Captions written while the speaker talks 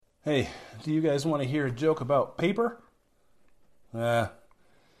Hey, do you guys want to hear a joke about paper? Ah,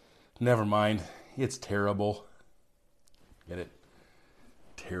 never mind. It's terrible. Get it?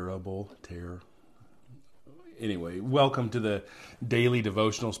 Terrible. Anyway, welcome to the Daily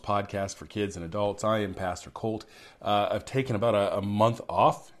Devotionals podcast for kids and adults. I am Pastor Colt. I've taken about a month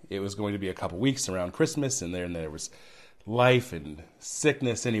off. It was going to be a couple weeks around Christmas, and then there was life and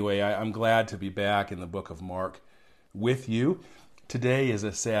sickness. Anyway, I'm glad to be back in the book of Mark with you. Today is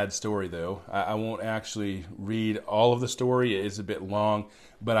a sad story, though. I won't actually read all of the story. It is a bit long,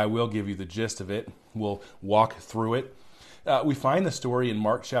 but I will give you the gist of it. We'll walk through it. We find the story in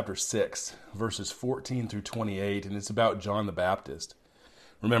Mark chapter 6, verses 14 through 28, and it's about John the Baptist.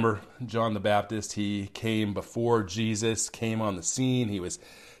 Remember, John the Baptist, he came before Jesus, came on the scene. He was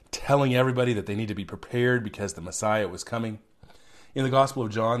telling everybody that they need to be prepared because the Messiah was coming. In the Gospel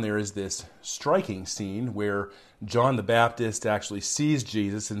of John, there is this striking scene where John the Baptist actually sees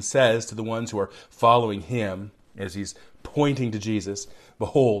Jesus and says to the ones who are following him, as he's pointing to Jesus,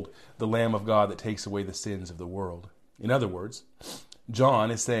 "Behold, the Lamb of God that takes away the sins of the world." In other words,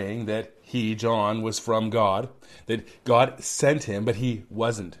 John is saying that he, John, was from God, that God sent him, but he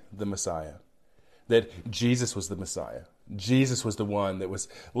wasn't the Messiah, that Jesus was the Messiah. Jesus was the one that was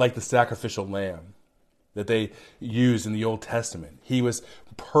like the sacrificial lamb that they used in the Old Testament. He was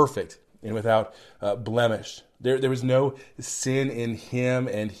perfect and without blemish. There was no sin in him,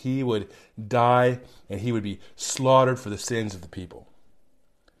 and he would die, and he would be slaughtered for the sins of the people.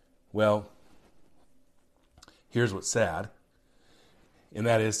 Well, here's what's sad, and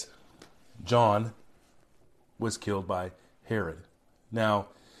that is John was killed by Herod. Now,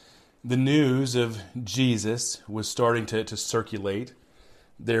 the news of Jesus was starting to circulate.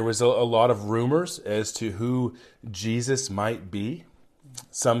 There was a lot of rumors as to who Jesus might be.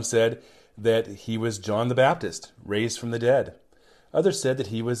 Some said that he was John the Baptist, raised from the dead. Others said that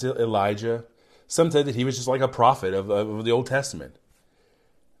he was Elijah. Some said that he was just like a prophet of the Old Testament.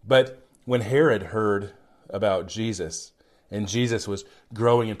 But when Herod heard about Jesus, and Jesus was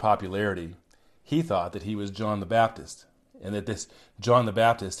growing in popularity, he thought that he was John the Baptist, and that this John the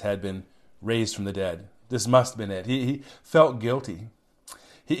Baptist had been raised from the dead. This must have been it. He felt guilty.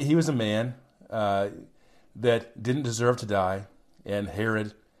 He was a man that didn't deserve to die, and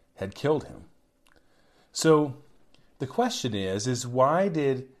Herod had killed him. So the question is why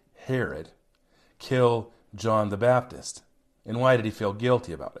did Herod kill John the Baptist? And why did he feel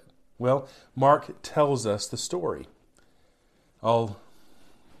guilty about it? Well, Mark tells us the story. I'll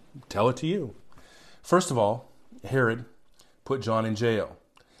tell it to you. First of all, Herod put John in jail.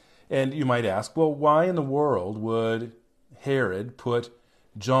 And you might ask, well, why in the world would Herod put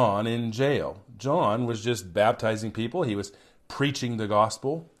John in jail? John was just baptizing people. He was preaching the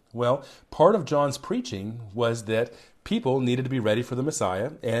gospel. Well, part of John's preaching was that people needed to be ready for the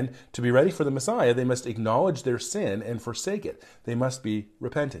Messiah, and to be ready for the Messiah, they must acknowledge their sin and forsake it. They must be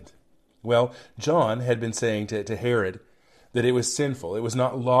repentant. Well, John had been saying to Herod that it was sinful. It was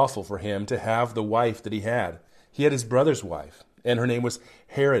not lawful for him to have the wife that he had. He had his brother's wife, and her name was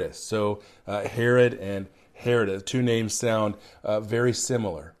Herodias. So Herod and Herodias, two names sound very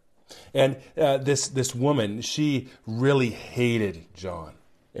similar. And this woman, she really hated John,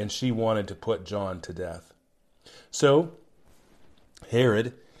 and she wanted to put John to death. So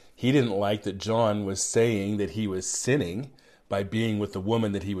Herod, he didn't like that John was saying that he was sinning by being with the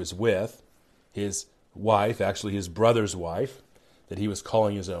woman that he was with, his wife, actually his brother's wife, that he was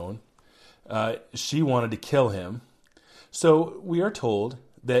calling his own. She wanted to kill him. So we are told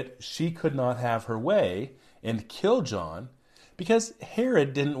that she could not have her way and kill John because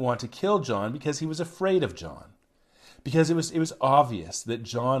Herod didn't want to kill John because he was afraid of John. Because it was obvious that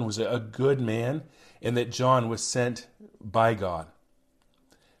John was a good man and that John was sent by God.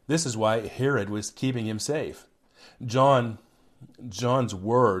 This is why Herod was keeping him safe. John's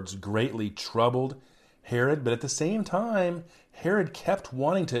words greatly troubled Herod, but at the same time, Herod kept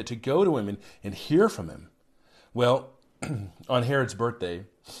wanting to go to him and hear from him. Well, on Herod's birthday,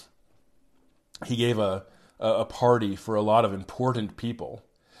 he gave a party for a lot of important people.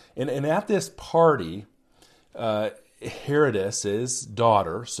 And at this party, Herodias'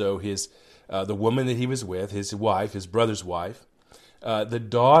 daughter, so the woman that he was with, his wife, his brother's wife, the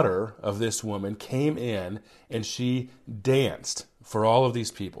daughter of this woman came in and she danced for all of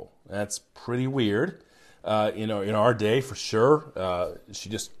these people. That's pretty weird. In our day, for sure, she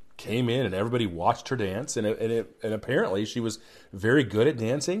just came in and everybody watched her dance, and apparently she was very good at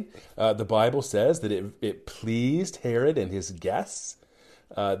dancing. The Bible says that it pleased Herod and his guests.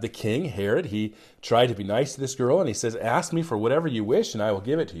 The king, Herod, he tried to be nice to this girl, and he says, "Ask me for whatever you wish, and I will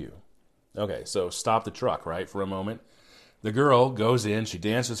give it to you." Okay, so stop the truck, right, for a moment. The girl goes in, she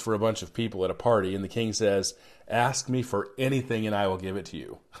dances for a bunch of people at a party, and the king says, "Ask me for anything and I will give it to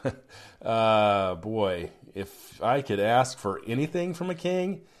you." Boy, if I could ask for anything from a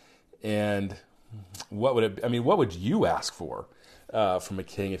king, and what would you ask for from a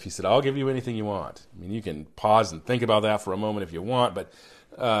king if he said, "I'll give you anything you want"? I mean, you can pause and think about that for a moment if you want,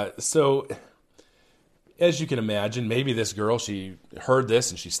 but so as you can imagine, maybe this girl, she heard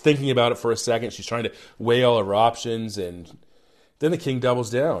this and she's thinking about it for a second. She's trying to weigh all her options, and then the king doubles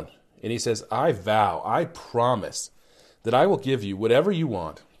down and he says, I promise that I will give you whatever you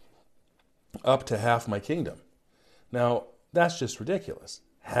want, up to half my kingdom. Now, that's just ridiculous.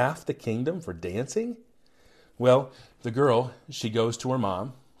 Half the kingdom for dancing? Well, the girl, she goes to her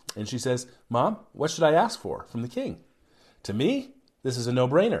mom and she says, "Mom, what should I ask for from the king?" To me, this is a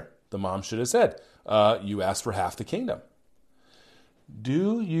no-brainer. The mom should have said, "You asked for half the kingdom."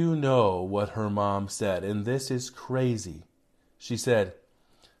 Do you know what her mom said? And this is crazy. She said,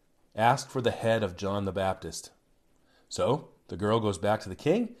 "Ask for the head of John the Baptist." So the girl goes back to the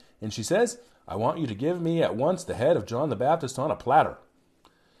king and she says, "I want you to give me at once the head of John the Baptist on a platter."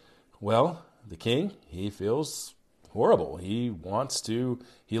 Well, the king, he feels horrible. He likes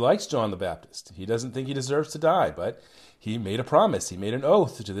John the Baptist. He doesn't think he deserves to die, but he made a promise. He made an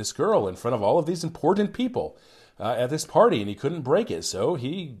oath to this girl in front of all of these important people at this party, and he couldn't break it. So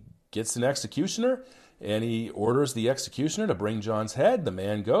he gets an executioner, and he orders the executioner to bring John's head. The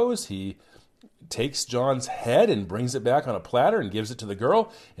man goes, he takes John's head and brings it back on a platter and gives it to the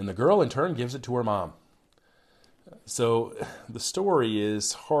girl, and the girl in turn gives it to her mom. So the story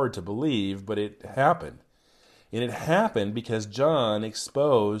is hard to believe, but it happened. And it happened because John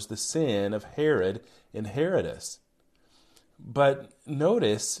exposed the sin of Herod and Herodias. But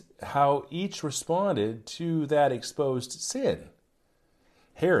notice how each responded to that exposed sin.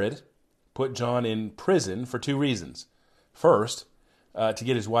 Herod put John in prison for two reasons. First, to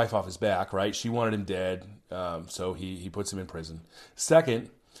get his wife off his back, right? She wanted him dead, so he puts him in prison. Second,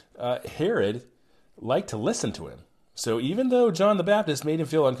 Herod liked to listen to him. So even though John the Baptist made him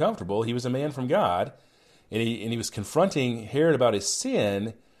feel uncomfortable, he was a man from God, and he was confronting Herod about his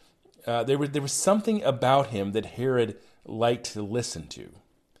sin. There was something about him that Herod liked to listen to.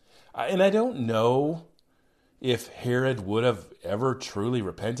 And I don't know if Herod would have ever truly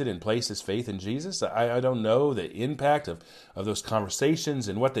repented and placed his faith in Jesus. I don't know the impact of those conversations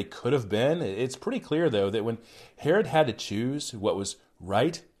and what they could have been. It's pretty clear, though, that when Herod had to choose what was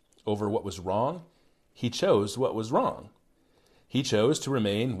right over what was wrong, he chose what was wrong. He chose to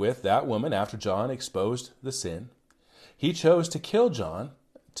remain with that woman after John exposed the sin. He chose to kill John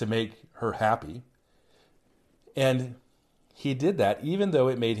to make her happy. And he did that even though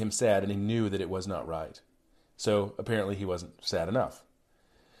it made him sad and he knew that it was not right. So apparently he wasn't sad enough.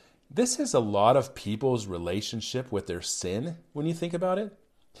 This is a lot of people's relationship with their sin when you think about it.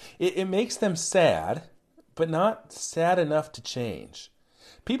 It makes them sad, but not sad enough to change.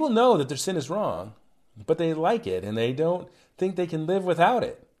 People know that their sin is wrong, but they like it and they don't think they can live without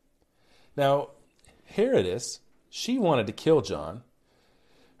it. Now, Herodias, she wanted to kill John.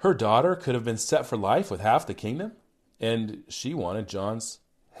 Her daughter could have been set for life with half the kingdom, and she wanted John's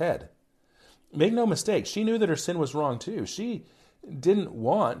head. Make no mistake, she knew that her sin was wrong too. She didn't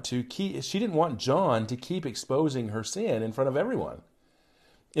want John to keep exposing her sin in front of everyone.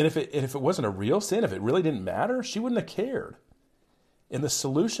 And if it wasn't a real sin, if it really didn't matter, she wouldn't have cared. And the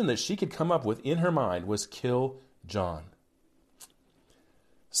solution that she could come up with in her mind was kill John.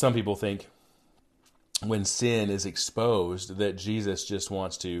 Some people think when sin is exposed that Jesus just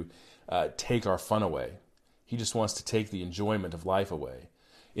wants to take our fun away. He just wants to take the enjoyment of life away.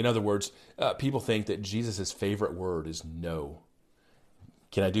 In other words, people think that Jesus' favorite word is no.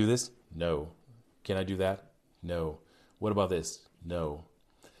 Can I do this? No. Can I do that? No. What about this? No.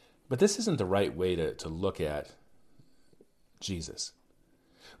 But this isn't the right way to look at Jesus.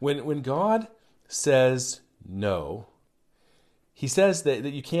 When God says no, he says that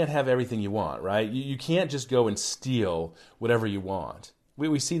you can't have everything you want, right? You can't just go and steal whatever you want.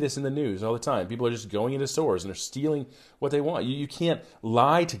 We see this in the news all the time. People are just going into stores and they're stealing what they want. You can't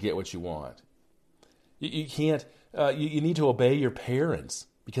lie to get what you want. You can't. You need to obey your parents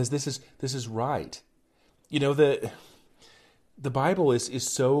because this is right. You know, the Bible is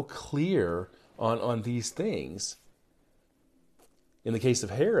so clear on these things. In the case of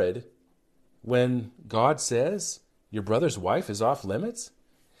Herod, when God says your brother's wife is off limits,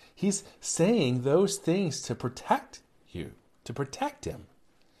 he's saying those things to protect you, to protect him.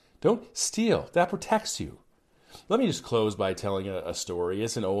 Don't steal. That protects you. Let me just close by telling a story.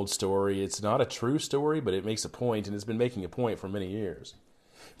 It's an old story. It's not a true story, but it makes a point, and it's been making a point for many years.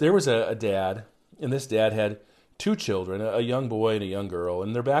 There was a dad, and this dad had two children, a young boy and a young girl.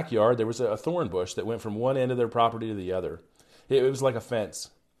 In their backyard, there was a thorn bush that went from one end of their property to the other. It was like a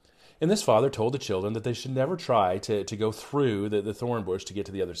fence. And this father told the children that they should never try to go through the thorn bush to get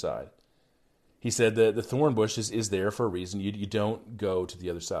to the other side. He said that the thorn bush is there for a reason. You don't go to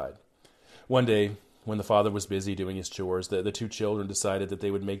the other side. One day, when the father was busy doing his chores, the two children decided that they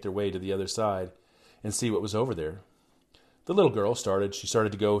would make their way to the other side and see what was over there. The little girl started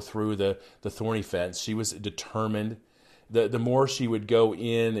to go through the thorny fence. She was determined. The more she would go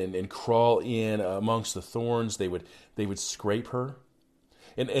in and crawl in amongst the thorns, they would scrape her.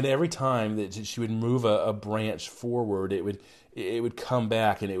 And every time that she would move a branch forward, it would come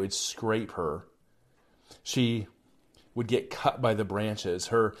back and it would scrape her. She would get cut by the branches.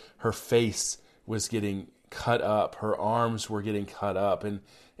 Her face was getting cut up. Her arms were getting cut up.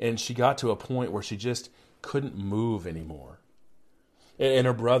 And she got to a point where she just couldn't move anymore. And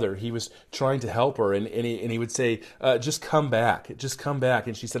her brother, he was trying to help her, and he would say, just come back. And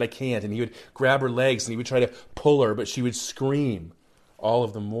she said, I can't. And he would grab her legs, and he would try to pull her, but she would scream all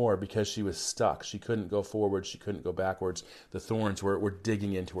of the more because she was stuck. She couldn't go forward. She couldn't go backwards. The thorns were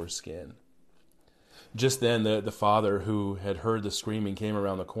digging into her skin. Just then, the father who had heard the screaming came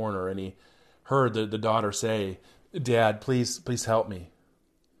around the corner, and he heard the daughter say, Dad, please help me.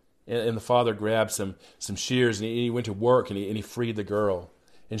 And the father grabbed some shears, and he went to work, and he freed the girl.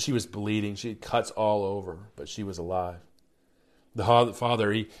 And she was bleeding. She had cuts all over, but she was alive. The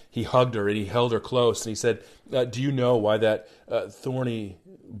father, he hugged her, and he held her close, and he said, do you know why that thorny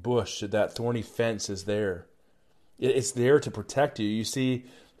bush, that thorny fence is there? It's there to protect you. You see,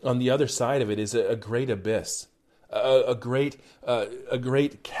 on the other side of it is a great abyss, a great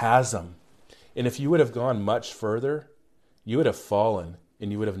chasm. And if you would have gone much further, you would have fallen,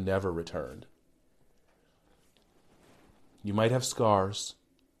 and you would have never returned. You might have scars,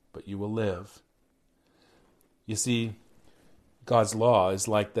 but you will live. You see, God's law is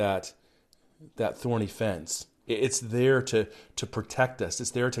like that thorny fence. It's there to protect us.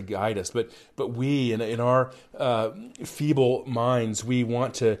 It's there to guide us. But we, in our feeble minds, we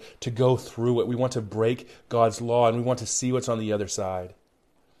want to go through it. We want to break God's law, and we want to see what's on the other side.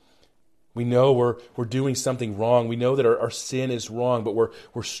 We know we're doing something wrong. We know that our sin is wrong, but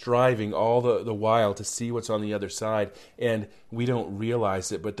we're striving all the while to see what's on the other side, and we don't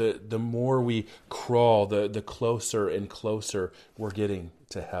realize it. But the more we crawl, the closer and closer we're getting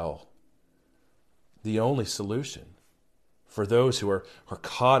to hell. The only solution for those who are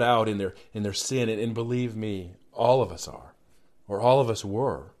caught out in their sin, and believe me, all of us are, or all of us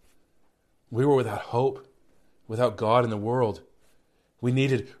were. We were without hope, without God in the world. We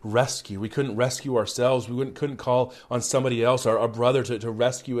needed rescue. We couldn't rescue ourselves. We couldn't call on somebody else, our brother, to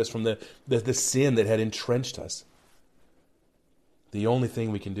rescue us from the sin that had entrenched us. The only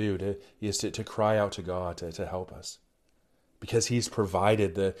thing we can do is to cry out to God to help us, because He's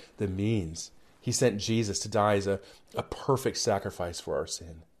provided the means. He sent Jesus to die as a perfect sacrifice for our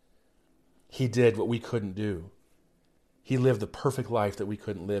sin. He did what we couldn't do. He lived the perfect life that we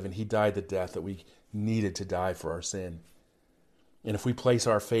couldn't live, and He died the death that we needed to die for our sin. And if we place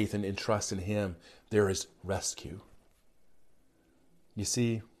our faith and trust in Him, there is rescue. You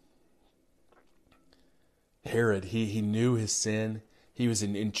see, Herod, he knew his sin. He was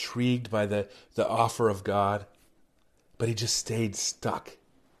intrigued by the offer of God, but he just stayed stuck.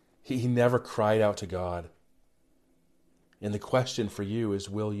 He never cried out to God. And the question for you is,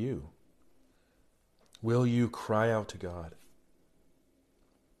 will you? Will you cry out to God?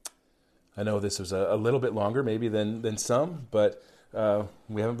 I know this was a little bit longer maybe than some, but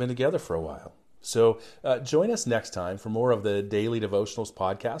we haven't been together for a while. So join us next time for more of the Daily Devotionals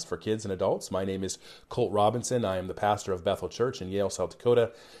podcast for kids and adults. My name is Colt Robinson. I am the pastor of Bethel Church in Yale, South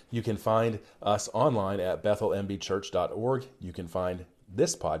Dakota. You can find us online at bethelmbchurch.org. You can find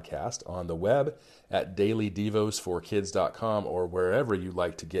this podcast on the web at dailydevosforkids.com or wherever you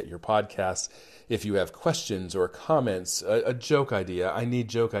like to get your podcasts. If you have questions or comments, a joke idea, I need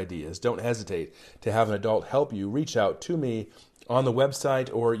joke ideas. Don't hesitate to have an adult help you. Reach out to me on the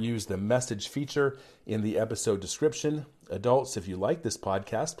website or use the message feature in the episode description. Adults, if you like this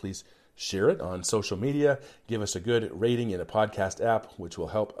podcast, please share it on social media. Give us a good rating in a podcast app, which will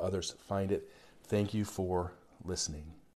help others find it. Thank you for listening.